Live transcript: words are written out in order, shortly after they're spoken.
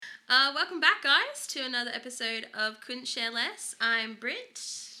Welcome back, guys, to another episode of Couldn't Share Less. I'm Britt.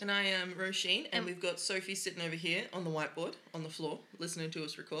 And I am Roisin, and we've got Sophie sitting over here on the whiteboard, on the floor, listening to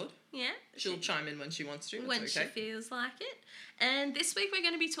us record. Yeah. She'll chime in when she wants to. When she feels like it. And this week we're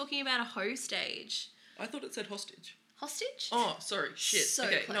going to be talking about a Hoe Stage. I thought it said hostage. Hostage? Oh, sorry. Shit. So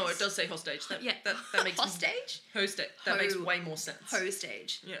okay, close. no, it does say hostage. That makes Hostage? Hostage. That makes way more sense. Hoe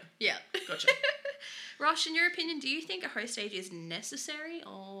Stage. Yeah. Yeah. Gotcha. Rosh, in your opinion, do you think a Hoe Stage is necessary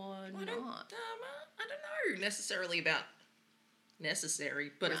or not? I don't know necessarily about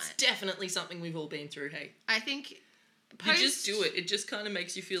necessary, but it's Right. definitely something we've all been through, hey. I think You just do it. It just kind of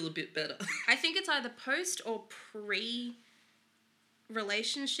makes you feel a bit better. I think it's either post or pre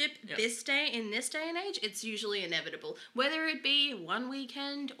relationship. Yep. In this day and age, it's usually inevitable, whether it be one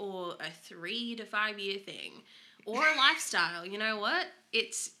weekend or a 3 to 5 year thing or a lifestyle. You know what,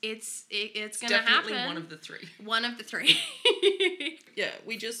 it's gonna Definitely happen. one of the three. One of the three. Yeah,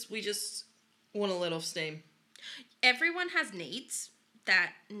 we just want to let off steam. Everyone has needs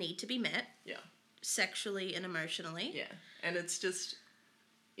that need to be met, Yeah. sexually and emotionally. Yeah, and it's just,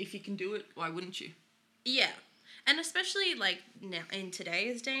 if you can do it, why wouldn't you? Yeah. And especially, like, now in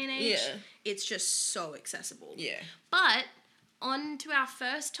today's day and age, Yeah. it's just so accessible. Yeah. But, on to our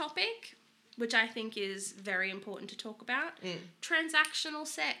first topic, which I think is very important to talk about, transactional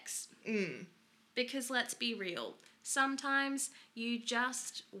sex. Because let's be real, sometimes you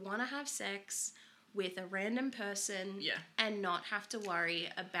just want to have sex with a random person and not have to worry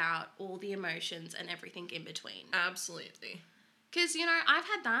about all the emotions and everything in between. Absolutely. Because, you know, I've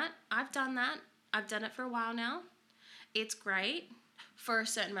had that. I've done that. I've done it for a while now. It's great for a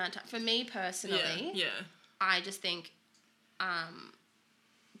certain amount of time. For me personally, I just think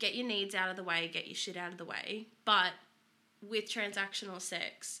get your needs out of the way, get your shit out of the way. But with transactional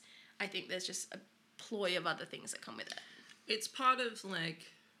sex, I think there's just a ploy of other things that come with it. It's part of,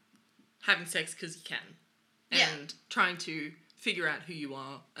 like, having sex because you can. And trying to figure out who you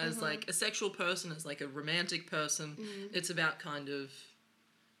are as, like, a sexual person, as, like, a romantic person. It's about kind of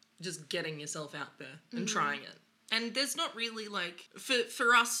just getting yourself out there and trying it. And there's not really, like,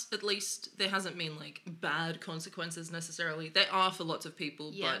 for us, at least, there hasn't been, like, bad consequences necessarily. There are for lots of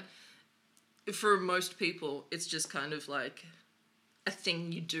people, but for most people, it's just kind of, like, a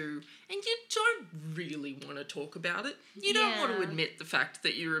thing you do, and you don't really want to talk about it. You don't want to admit the fact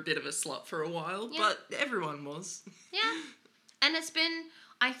that you're a bit of a slut for a while, but everyone was. Yeah. And it's been,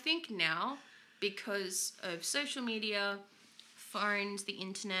 I think now, because of social media, phones, the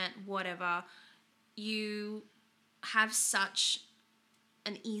internet, whatever, you have such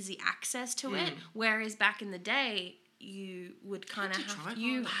an easy access to it, whereas back in the day, you would kind of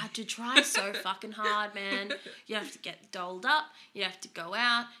had to try so fucking hard, man. You have to get dolled up, you'd have to go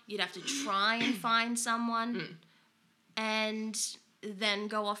out, you'd have to try and find someone, and then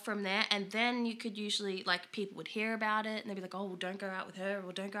go off from there, and then you could usually, like, people would hear about it, and they'd be like, oh, well, don't go out with her,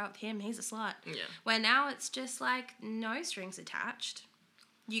 or don't go out with him, he's a slut. Yeah. Where now it's just, like, no strings attached.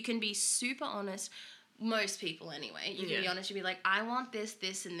 You can be super honest. Most people, anyway. You can be honest. You'd be like, I want this,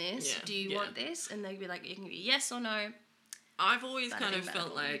 this, and this. Do you want this? And they'd be like, you can be yes or no. I've always kind of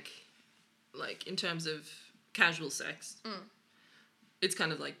felt like, in terms of casual sex, it's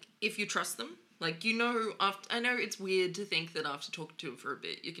kind of like, if you trust them, like, you know, I know it's weird to think that after talking to them for a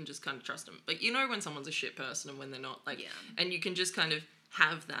bit, you can just kind of trust them. But you know when someone's a shit person and when they're not, like, and you can just kind of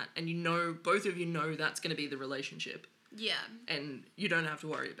have that, and you know, both of you know that's going to be the relationship. Yeah. And you don't have to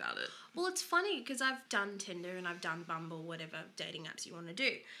worry about it. Well, it's funny because I've done Tinder and I've done Bumble, whatever dating apps you want to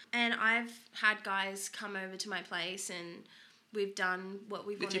do. And I've had guys come over to my place and we've done what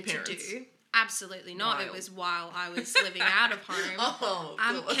we wanted to do. Absolutely not. Wild. It was while I was living out of home. Oh,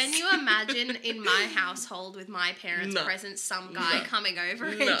 can you imagine in my household with my parents present some guy coming over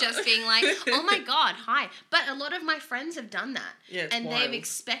and just being like, oh my God, hi. But a lot of my friends have done that. Yeah, it's and wild. They've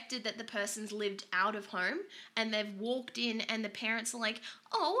expected that the person's lived out of home and they've walked in and the parents are like,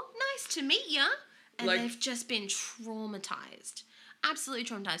 oh, nice to meet ya. And they've just been traumatized. Absolutely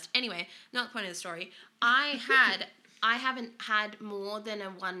traumatized. Anyway, not the point of the story. I haven't had more than a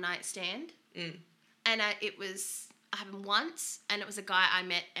one night stand. And I happened once, and it was a guy I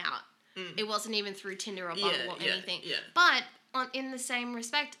met out. It wasn't even through Tinder or Bumble or anything. Yeah. But in the same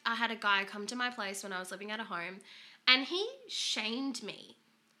respect, I had a guy come to my place when I was living out of home, and he shamed me.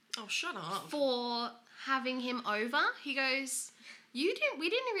 Oh, shut up. For having him over. He goes, we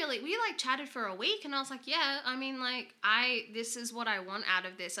like chatted for a week, and I was like, yeah, I mean, like, this is what I want out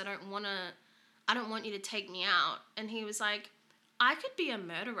of this. I don't want you to take me out. And he was like, I could be a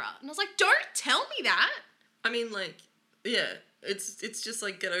murderer. And I was like, don't tell me that. I mean, like, yeah, it's just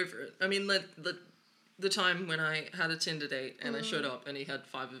like, get over it. I mean, the time when I had a Tinder date and I showed up and he had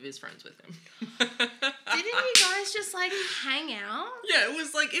 5 of his friends with him. Didn't you guys just, like, hang out? Yeah,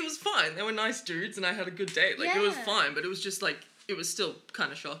 it was fine. They were nice dudes and I had a good date. Like, it was fine, but it was just, like, it was still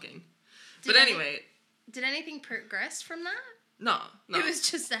kind of shocking. But anyway. Did anything progress from that? No. It was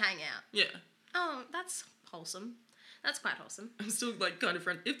just a hangout. Yeah. Oh, that's wholesome. That's quite wholesome. I'm still, like, kind of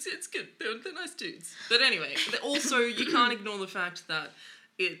friendly. It's good. They're nice dudes. But anyway, also, you can't ignore the fact that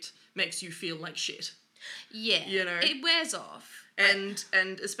it makes you feel like shit. Yeah. You know? It wears off. And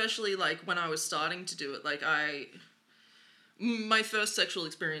especially, like, when I was starting to do it, like, my first sexual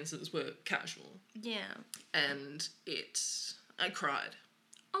experiences were casual. Yeah. And I cried.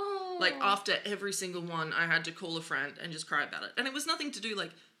 Oh. Like, after every single one, I had to call a friend and just cry about it. And it was nothing to do,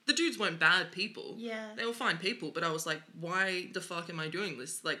 like, the dudes weren't bad people. Yeah. They were fine people, but I was like, why the fuck am I doing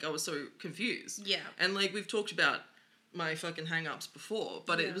this? Like, I was so confused. Yeah. And, like, we've talked about my fucking hang-ups before,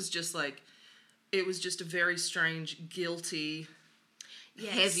 but it was just, like, it was just a very strange, guilty,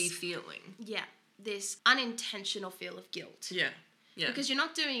 heavy feeling. Yeah. This unintentional feel of guilt. Yeah. Yeah. Because you're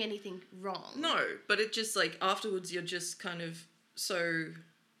not doing anything wrong. No, but it just, like, afterwards you're just kind of so...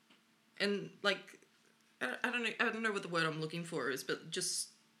 And, like, I don't know what the word I'm looking for is, but it just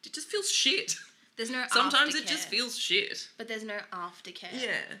feels shit. There's no Sometimes aftercare. it just feels shit. But there's no aftercare.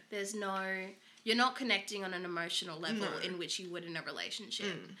 Yeah. You're not connecting on an emotional level in which you would in a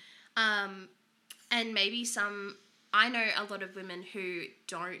relationship. And maybe I know a lot of women who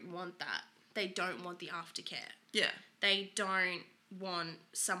don't want that. They don't want the aftercare. Yeah. They don't want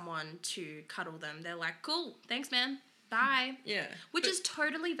someone to cuddle them. They're like, cool, thanks, man. Bye. Yeah. Which is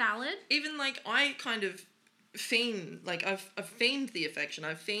totally valid. Even, like, I kind of fiend, like, I've feigned the affection.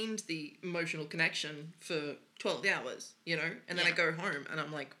 I've feigned the emotional connection for 12 hours, you know? And then I go home and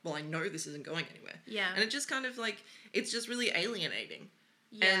I'm like, well, I know this isn't going anywhere. Yeah. And it just kind of, like, it's just really alienating.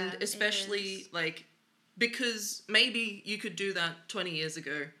 Yeah, and especially, like, because maybe you could do that 20 years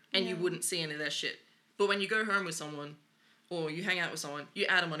ago and you wouldn't see any of that shit. But when you go home with someone or you hang out with someone, you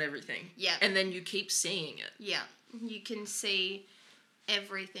add them on everything. Yeah. And then you keep seeing it. Yeah. You can see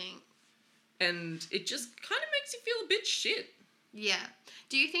everything. And it just kind of makes you feel a bit shit. Yeah.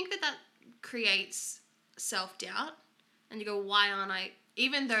 Do you think that creates self-doubt? And you go, why aren't I...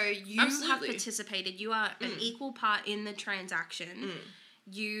 Even though you have participated, you are an equal part in the transaction,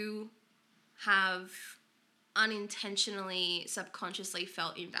 you have unintentionally, subconsciously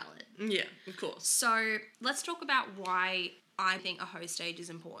felt invalid. Yeah, of course. So let's talk about why I think a hoe stage is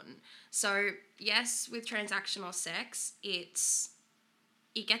important. So yes, with transactional sex, it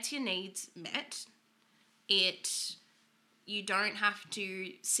gets your needs met. You don't have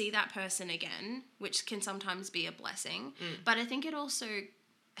to see that person again, which can sometimes be a blessing. But I think it also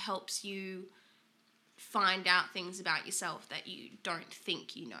helps you find out things about yourself that you don't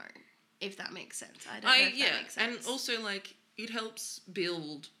think you know, if that makes sense. I don't know if that makes sense. And also, like, it helps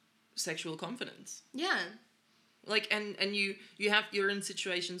build sexual confidence. Yeah. Like, and you're in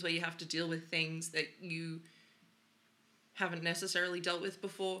situations where you have to deal with things that you haven't necessarily dealt with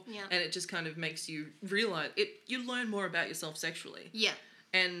before. Yeah. And it just kind of makes you realize you learn more about yourself sexually. Yeah.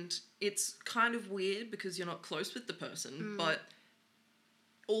 And it's kind of weird because you're not close with the person, but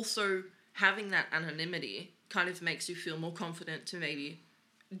also having that anonymity kind of makes you feel more confident to maybe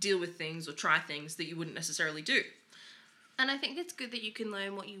deal with things or try things that you wouldn't necessarily do. And I think it's good that you can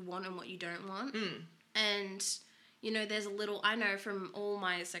learn what you want and what you don't want. And, you know, I know from all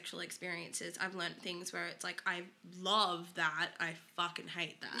my sexual experiences, I've learned things where it's like, I love that, I fucking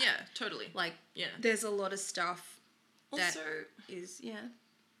hate that. Yeah, totally. Like, there's a lot of stuff that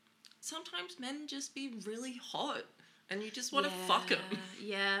sometimes men just be really hot and you just want to fuck them.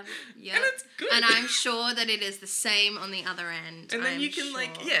 Yeah. And it's good. And I'm sure that it is the same on the other end. And then you can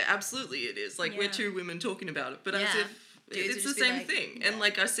absolutely it is. Like, we're two women talking about it, but as if it's the same thing. Yeah. And,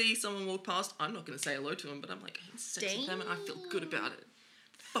 like, I see someone walk past, I'm not going to say hello to him, but I'm like, I had sex with them and I feel good about it.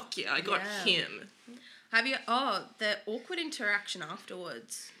 Fuck yeah, I got him. The awkward interaction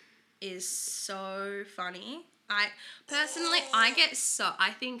afterwards is so funny. I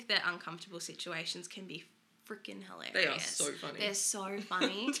think that uncomfortable situations can be freaking hilarious. They are so funny. They're so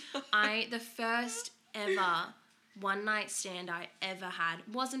funny. The first ever one night stand I ever had,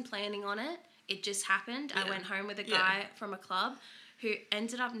 wasn't planning on it. It just happened. I went home with a guy from a club who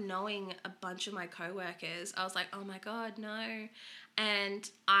ended up knowing a bunch of my co-workers. I was like, oh my God, no. And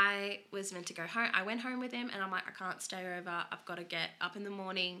I was meant to go home. I went home with him and I'm like, I can't stay over. I've got to get up in the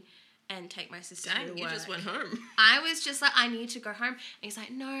morning and take my sister to work. You just went home. I was just like, I need to go home. And he's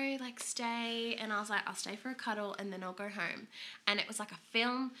like, no, like, stay. And I was like, I'll stay for a cuddle and then I'll go home. And it was like a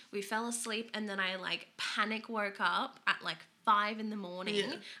film. We fell asleep and then I, like, panic woke up at, like, 5 a.m.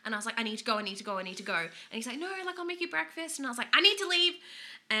 Yeah. and I was like, I need to go. And he's like, no, like, I'll make you breakfast. And I was like, I need to leave.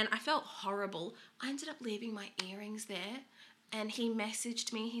 And I felt horrible. I ended up leaving my earrings there. And he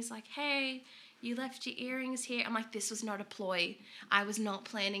messaged me. He's like, hey, you left your earrings here. I'm like, this was not a ploy. I was not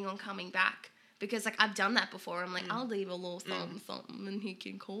planning on coming back. Because, like, I've done that before. I'm like, I'll leave a little something and he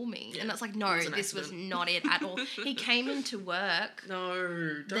can call me. Yeah. And it's like, no, this was not it at all. He came into work.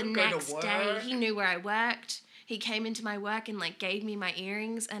 No, don't the go to next work. day. He knew where I worked. He came into my work and, like, gave me my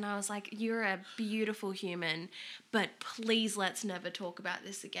earrings. And I was like, you're a beautiful human, but please let's never talk about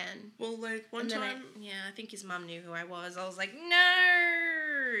this again. Well, like, one time... I think his mum knew who I was. I was like,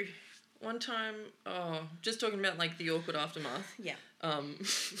 no! One time, just talking about, like, the awkward aftermath. Yeah.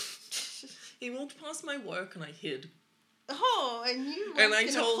 He walked past my work and I hid. Oh, and you and work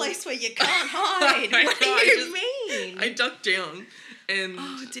in a place where you can't hide. What do you mean? I ducked down and...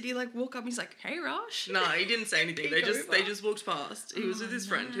 Oh, did he, like, walk up and he's like, hey, Rosh? No, he didn't say anything. They just walked past. He was with his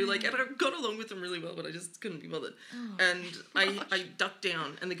friend who, like, and I got along with him really well, but I just couldn't be bothered. Oh, and I ducked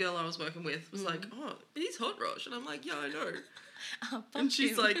down and the girl I was working with was like, oh, he's hot, Rosh. And I'm like, yeah, I know. Oh, and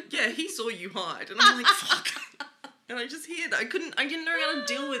she's like, yeah, he saw you hide. And I'm like, fuck. And I just hid. I didn't know how to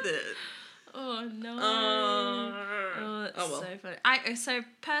deal with it. Oh, no. That's well. so funny. So,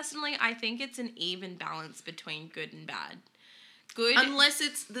 personally, I think it's an even balance between good and bad. Good.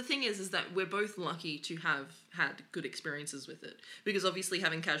 Unless the thing is that we're both lucky to have had good experiences with it. Because obviously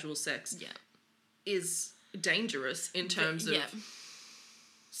having casual sex is dangerous in terms of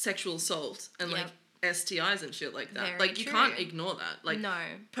sexual assault and, like, STIs and shit like that. Very like, you true. can't ignore that. Like, no.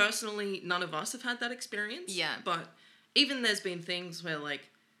 Personally, none of us have had that experience. Yeah. But even there's been things where, like,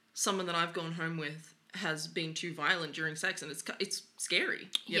 someone that I've gone home with has been too violent during sex and it's scary,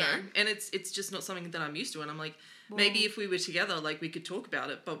 you know? And it's just not something that I'm used to. And I'm like, maybe if we were together, like, we could talk about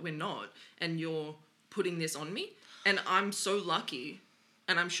it, but we're not. And you're putting this on me. And I'm so lucky,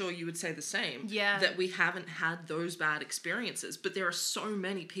 and I'm sure you would say the same, that we haven't had those bad experiences. But there are so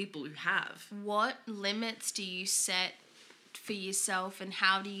many people who have. What limits do you set for yourself, and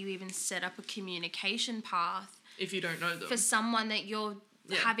how do you even set up a communication path if you don't know them for someone that you're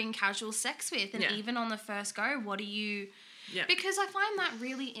having casual sex with? And even on the first go, what do you... Because I find that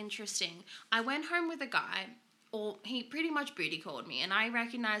really interesting. I went home with a guy, or he pretty much booty called me, and I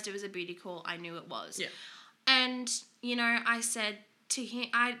recognized it was a booty call. I knew it was. Yeah. And, you know, I said to him,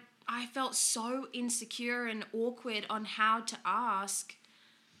 I felt so insecure and awkward on how to ask,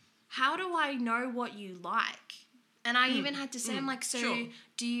 how do I know what you like? And I even had to say, I'm like, so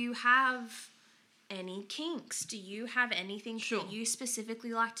do you have any kinks? Do you have anything that you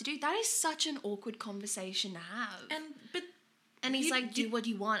specifically like to do? That is such an awkward conversation to have. And he's like, do what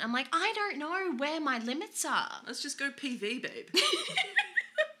you want. I'm like, I don't know where my limits are. Let's just go PV, babe.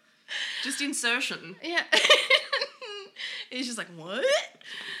 Just insertion. Yeah. He's just like, what?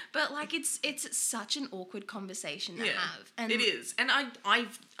 But, like, it's such an awkward conversation to have. And it is. And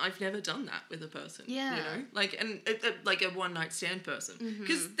I've never done that with a person. Yeah. You know? Like, and like a one-night stand person.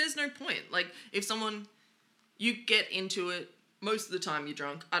 Because there's no point. Like, if someone, you get into it, most of the time you're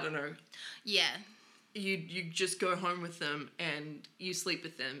drunk. I don't know. Yeah. You just go home with them and you sleep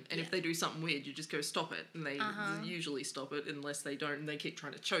with them, and if they do something weird, you just go stop it, and they usually stop it unless they don't and they keep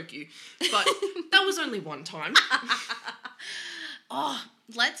trying to choke you. But that was only one time. Oh,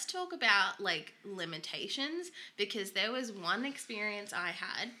 let's talk about, like, limitations, because there was one experience I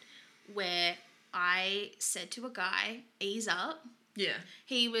had where I said to a guy, ease up. Yeah.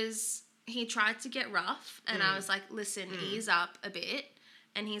 He tried to get rough, and I was like, listen, ease up a bit.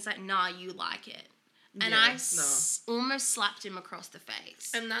 And he's like, nah, you like it. And I almost slapped him across the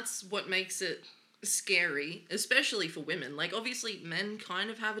face. And that's what makes it scary, especially for women. Like, obviously, men kind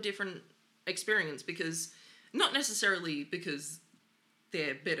of have a different experience because, not necessarily because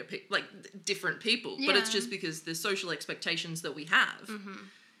they're better, like, different people, but it's just because the social expectations that we have.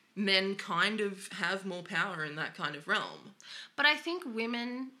 Men kind of have more power in that kind of realm. But I think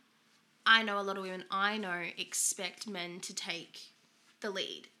women, I know a lot of women I know expect men to take the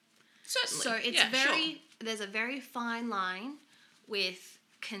lead. Certainly. So it's there's a very fine line with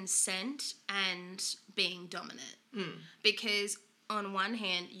consent and being dominant. Because on one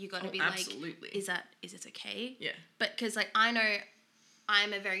hand, you got to be absolutely. Like, is it okay? Yeah. But because, like, I know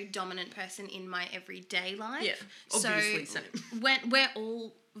I'm a very dominant person in my everyday life. Yeah, obviously same. We're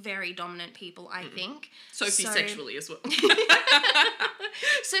all very dominant people, I think. Sophie sexually as well.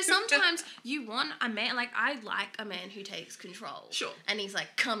 So sometimes you want a man, like, I like a man who takes control. Sure. And he's like,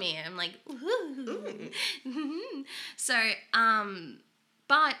 come here. I'm like, ooh. So,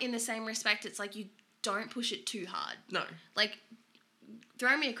 but in the same respect, it's like, you don't push it too hard. No. Like,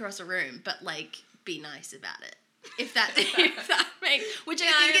 throw me across a room, but, like, be nice about it. If that makes, which Yeah,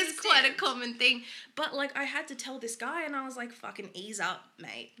 I I think is quite a understand. common thing. But like, I had to tell this guy, and I was like, "Fucking ease up,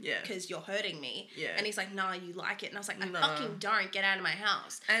 mate. Yeah. Because you're hurting me." Yeah. And he's like, "Nah, you like it." And I was like, "I No. fucking don't. Get out of my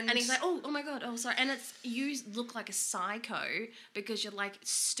house." And he's like, "Oh my god. Oh, sorry." And it's, you look like a psycho because you're like,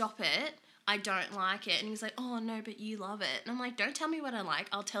 "Stop it. I don't like it." And he's like, "Oh no, but you love it." And I'm like, "Don't tell me what I like.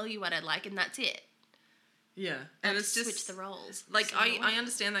 I'll tell you what I like, and that's it." Yeah. I And have it's to just... switch the roles. Like, So I annoying.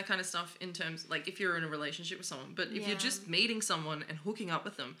 understand that kind of stuff in terms, like, if you're in a relationship with someone, but if Yeah. you're just meeting someone and hooking up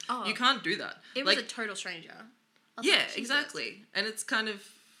with them, Oh. you can't do that. It was a total stranger. I was Yeah, like, "Jesus." exactly. And it's kind of,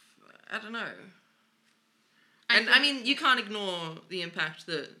 I don't know. I I think- mean, you can't ignore the impact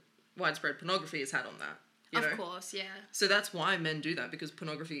that widespread pornography has had on that. You know? Of course, yeah. So that's why men do that, because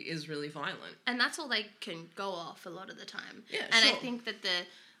pornography is really violent. And that's all they can go off a lot of the time. Yeah, and sure. I think that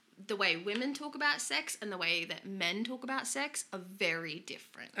the way women talk about sex and the way that men talk about sex are very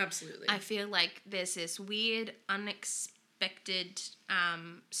different. Absolutely. I feel like there's this weird, unexpected,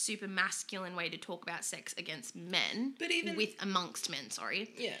 super masculine way to talk about sex against men. But even... amongst men,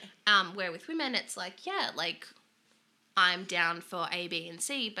 sorry. Yeah. Where with women, it's like, yeah, like, I'm down for A, B, and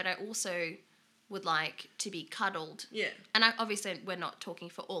C, but I also would like to be cuddled. Yeah. And obviously we're not talking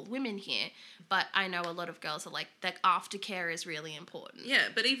for all women here, but I know a lot of girls are like, that aftercare is really important. Yeah,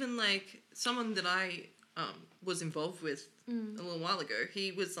 but even, like, someone that I was involved with a little while ago,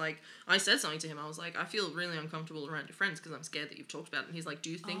 he was like, I said something to him, I was like, I feel really uncomfortable around your friends because I'm scared that you've talked about it. And he's like, do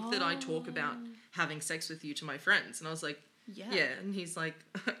you think that I talk about having sex with you to my friends? And I was like, yeah. And he's like,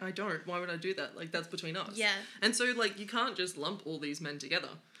 I don't. Why would I do that? Like, that's between us. Yeah. And so, like, you can't just lump all these men together.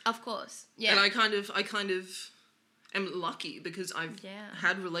 Of course. Yeah. And I kind of am lucky because I've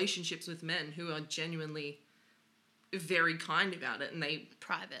had relationships with men who are genuinely very kind about it, and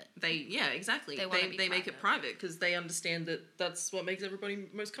private. Exactly. They make it private because they understand that that's what makes everybody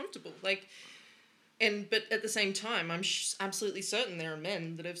most comfortable. Like, but at the same time, I'm absolutely certain there are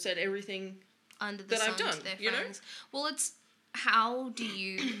men that have said everything under the that sun I've done. To their You know? friends. Well, it's, how do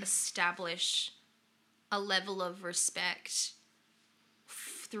you establish a level of respect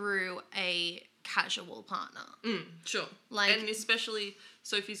through a casual partner? Sure. Like, and especially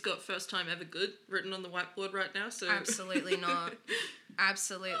Sophie's got first time ever good written on the whiteboard right now. So absolutely not.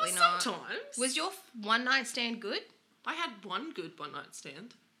 Absolutely not. Sometimes. Was your one night stand good? I had one good one night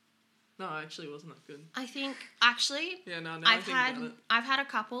stand. No, actually, it wasn't that good. I think actually. Yeah, no. I've had a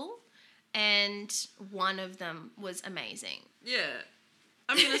couple, and one of them was amazing. Yeah,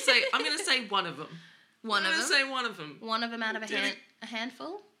 I'm gonna say one of them. One of them. Say one of them. One of them out of a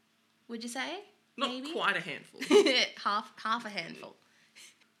handful. Would you say? Not maybe? quite a handful. half a handful.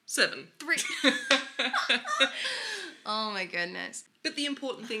 7. 3. Oh my goodness. But the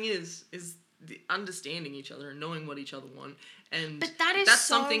important thing is the understanding each other and knowing what each other want, and but that's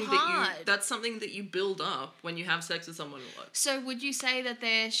so something hard. that's something that you build up when you have sex with someone a lot. So would you say that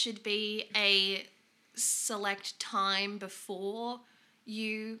there should be a select time before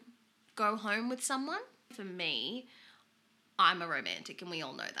you go home with someone? For me, I'm a romantic, and we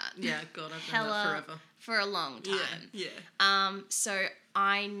all know that. Yeah, God, I've done that forever. For a long time. Yeah. So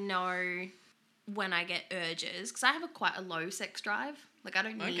I know when I get urges, because I have quite a low sex drive. Like, I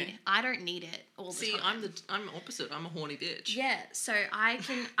don't need it all the time. See, I'm opposite. I'm a horny bitch. Yeah, so I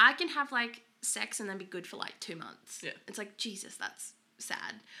can have like sex and then be good for like 2 months. Yeah. It's like, Jesus, that's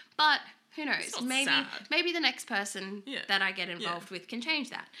sad. But who knows? It's not sad. Maybe the next person that I get involved with can change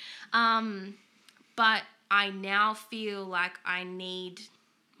that. But I now feel like I need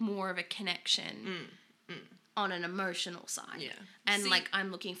more of a connection on an emotional side. Yeah. And like,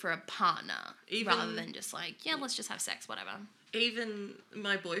 I'm looking for a partner rather than just like, let's just have sex, whatever. Even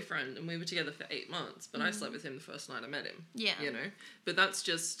my boyfriend, and we were together for 8 months, but I slept with him the first night I met him. Yeah. You know? But that's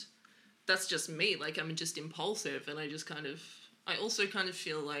just me. Like, I'm just impulsive, and I also kind of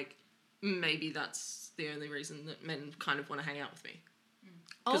feel like maybe that's the only reason that men kind of want to hang out with me.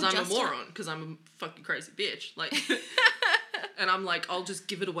 Because I'm a moron, because I'm a fucking crazy bitch. Like, and I'm like, I'll just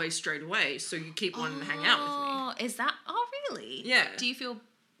give it away straight away, so you keep wanting to hang out with me. Is that, really? Yeah.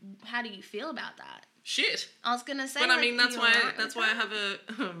 How do you feel about that? Shit. I was gonna say, but I mean, that's why I have a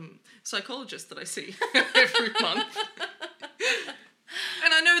psychologist that I see every month,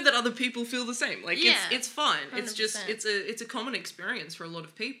 and I know that other people feel the same. Like, it's fine. 100%. It's just it's a common experience for a lot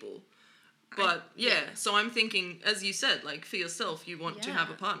of people. But so I'm thinking, as you said, like, for yourself, you want to have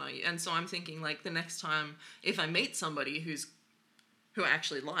a partner, and so I'm thinking, like, the next time if I meet somebody who I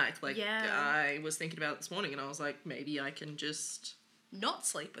actually like, I was thinking about it this morning, and I was like, maybe I can just not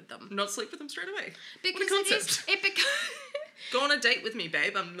sleep with them straight away. Because what a concept. Go on a date with me,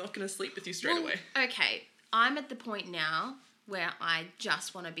 babe. I'm not going to sleep with you straight away. Okay, I'm at the point now where I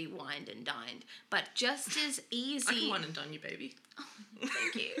just want to be wined and dined. But just as easy... I can wine and dine you, baby. Oh,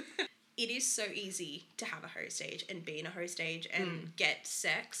 thank you. It is so easy to have a hoe stage and be in a hoe stage and get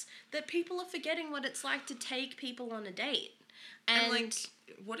sex that people are forgetting what it's like to take people on a date. And like,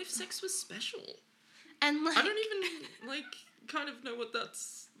 what if sex was special? And like... I don't even, like, kind of know what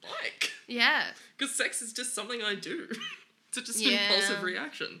that's like. Yeah. Because sex is just something I do. It's just an impulsive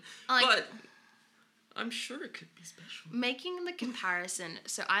reaction. Like, but I'm sure it could be special. Making the comparison,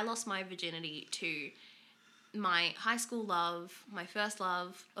 so I lost my virginity to my high school love, my first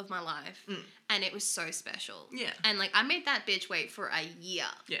love of my life, and it was so special. Yeah. And like, I made that bitch wait for a year.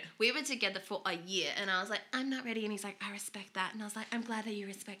 Yeah. We were together for a year, and I was like, I'm not ready, and he's like, I respect that, and I was like, I'm glad that you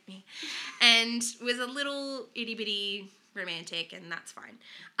respect me, and was a little itty bitty romantic, and that's fine.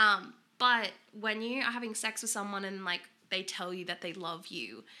 But when you are having sex with someone and like they tell you that they love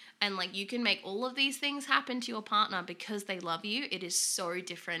you, and like you can make all of these things happen to your partner because they love you, it is so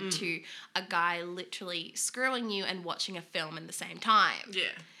different to a guy literally screwing you and watching a film in the same time.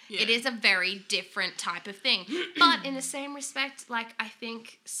 Yeah. It is a very different type of thing. But in the same respect, like, I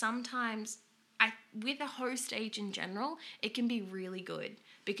think sometimes with a hoe stage in general, it can be really good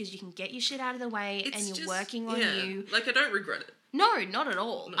because you can get your shit out of the way and you're working on you. Like, I don't regret it. No, not at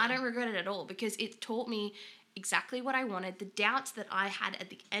all. No. I don't regret it at all because it taught me exactly what I wanted. The doubts that I had at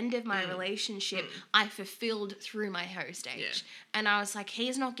the end of my relationship, I fulfilled through my hoe stage. Yeah. And I was like,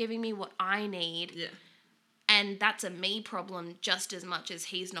 he's not giving me what I need. Yeah. And that's a me problem just as much as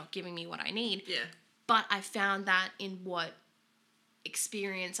he's not giving me what I need. Yeah. But I found that in what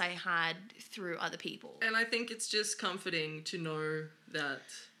experience I had through other people. And I think it's just comforting to know that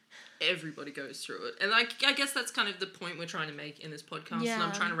everybody goes through it. And I guess that's kind of the point we're trying to make in this podcast. Yeah. And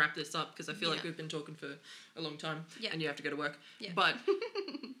I'm trying to wrap this up because I feel like we've been talking for a long time and you have to go to work. Yeah. But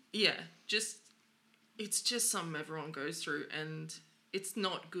yeah, it's just something everyone goes through, and it's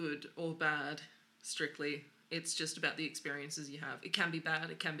not good or bad strictly. It's just about the experiences you have. It can be bad,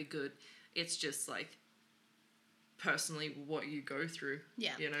 it can be good. It's just like personally what you go through.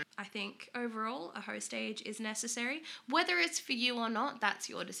 Yeah. You know? I think overall a hoe stage is necessary. Whether it's for you or not, that's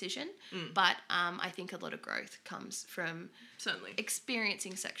your decision. But I think a lot of growth comes from certainly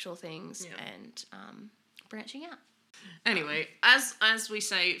experiencing sexual things and branching out. Anyway, as we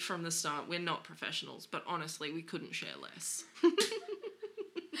say from the start, we're not professionals, but honestly, we couldn't share less.